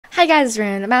Hi guys, it's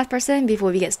Ryan, the math person.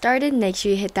 Before we get started, make sure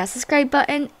you hit that subscribe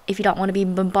button. If you don't want to be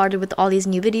bombarded with all these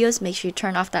new videos, make sure you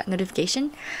turn off that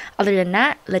notification. Other than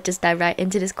that, let's just dive right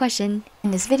into this question. In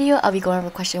this video, I'll be going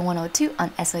over question 102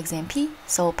 on SOA exam P,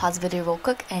 so pause the video real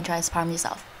quick and try to problem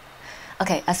yourself.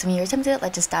 Okay, assuming you're tempted,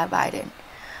 let's just dive right in.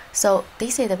 So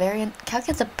they say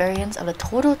calculate the variance of the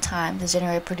total time the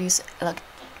generator produce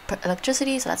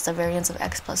electricity, so that's the variance of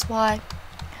x plus y.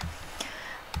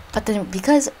 But then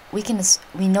because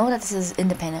we know that this is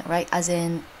independent, right? As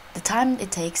in the time it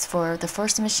takes for the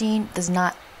first machine does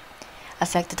not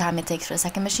affect the time it takes for the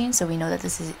second machine, so we know that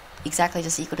this is exactly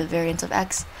just equal to the variance of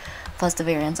x plus the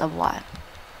variance of y.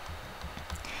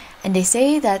 And they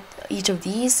say that each of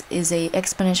these is a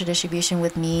exponential distribution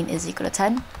with mean is equal to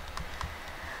 10.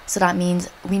 So that means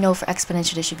we know for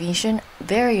exponential distribution,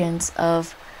 variance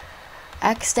of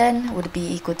x then would be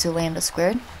equal to lambda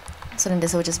squared. So then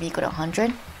this would just be equal to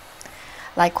 100.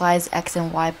 Likewise, x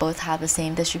and y both have the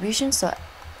same distribution, so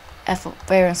f of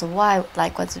variance of y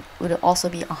likewise would also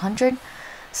be 100.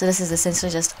 So this is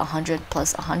essentially just 100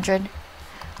 plus 100,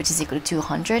 which is equal to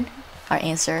 200. Our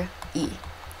answer, E.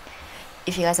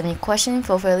 If you guys have any questions,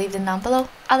 feel free to leave them down below.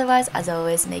 Otherwise, as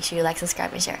always, make sure you like,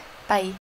 subscribe, and share. Bye!